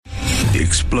The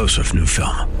explosive new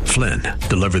film, Flynn,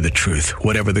 Deliver the Truth,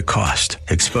 Whatever the Cost,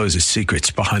 exposes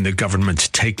secrets behind the government's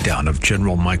takedown of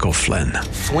General Michael Flynn.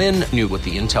 Flynn knew what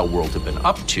the intel world had been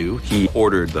up to. He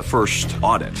ordered the first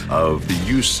audit of the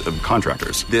use of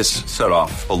contractors. This set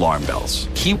off alarm bells.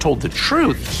 He told the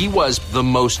truth. He was the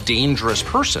most dangerous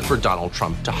person for Donald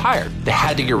Trump to hire. They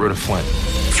had to get rid of Flynn.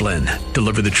 Flynn,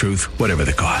 Deliver the Truth, Whatever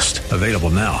the Cost. Available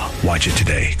now. Watch it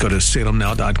today. Go to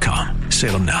salemnow.com.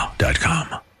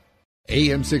 salemnow.com.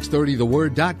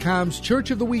 AM630TheWord.com's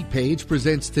Church of the Week page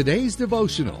presents today's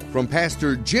devotional from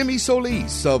Pastor Jimmy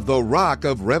Solis of the Rock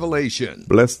of Revelation.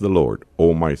 Bless the Lord,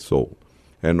 O my soul,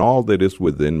 and all that is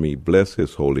within me, bless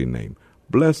his holy name.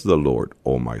 Bless the Lord,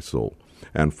 O my soul,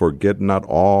 and forget not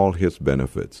all his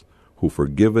benefits, who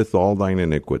forgiveth all thine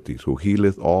iniquities, who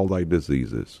healeth all thy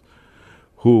diseases,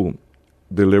 who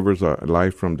delivers our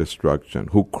life from destruction,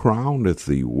 who crowneth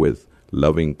thee with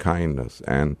loving kindness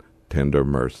and tender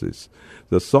mercies.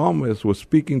 The psalmist was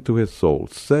speaking to his soul,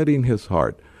 setting his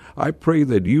heart. I pray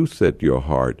that you set your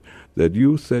heart, that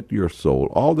you set your soul,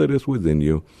 all that is within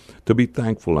you, to be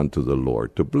thankful unto the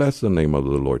Lord, to bless the name of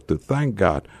the Lord, to thank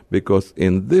God, because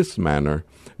in this manner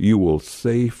you will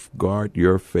safeguard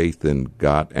your faith in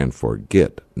God and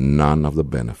forget none of the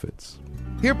benefits.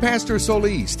 Hear Pastor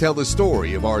Solis tell the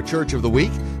story of our Church of the Week,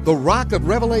 the Rock of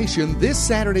Revelation, this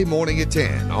Saturday morning at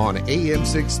 10 on AM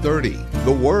 630,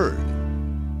 The Word.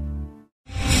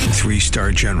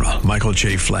 3-star General Michael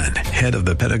J. Flynn, head of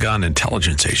the Pentagon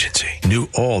Intelligence Agency, knew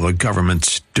all the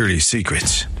government's dirty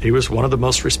secrets. He was one of the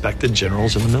most respected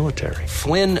generals in the military.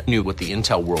 Flynn knew what the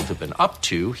intel world had been up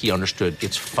to. He understood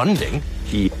its funding.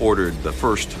 He ordered the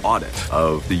first audit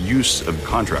of the use of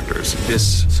contractors.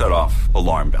 This set off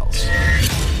alarm bells.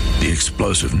 The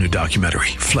explosive new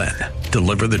documentary, Flynn,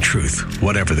 Deliver the Truth,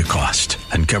 Whatever the Cost,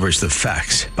 uncovers the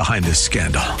facts behind this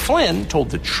scandal. Flynn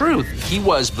told the truth. He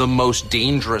was the most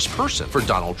dangerous person for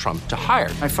Donald Trump to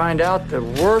hire. I find out the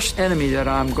worst enemy that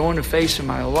I'm going to face in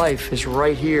my life is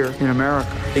right here in America.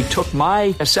 They took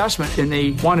my assessment and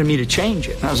they wanted me to change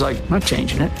it. And I was like, I'm not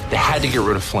changing it. They had to get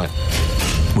rid of Flynn.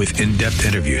 With in-depth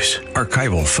interviews,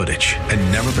 archival footage,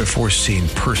 and never-before-seen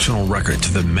personal records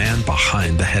of the man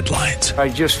behind the headlines. I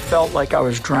just felt like I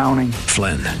was drowning.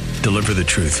 Flynn, Deliver the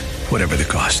Truth, Whatever the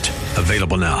Cost.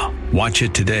 Available now. Watch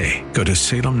it today. Go to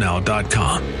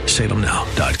salemnow.com.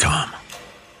 salemnow.com.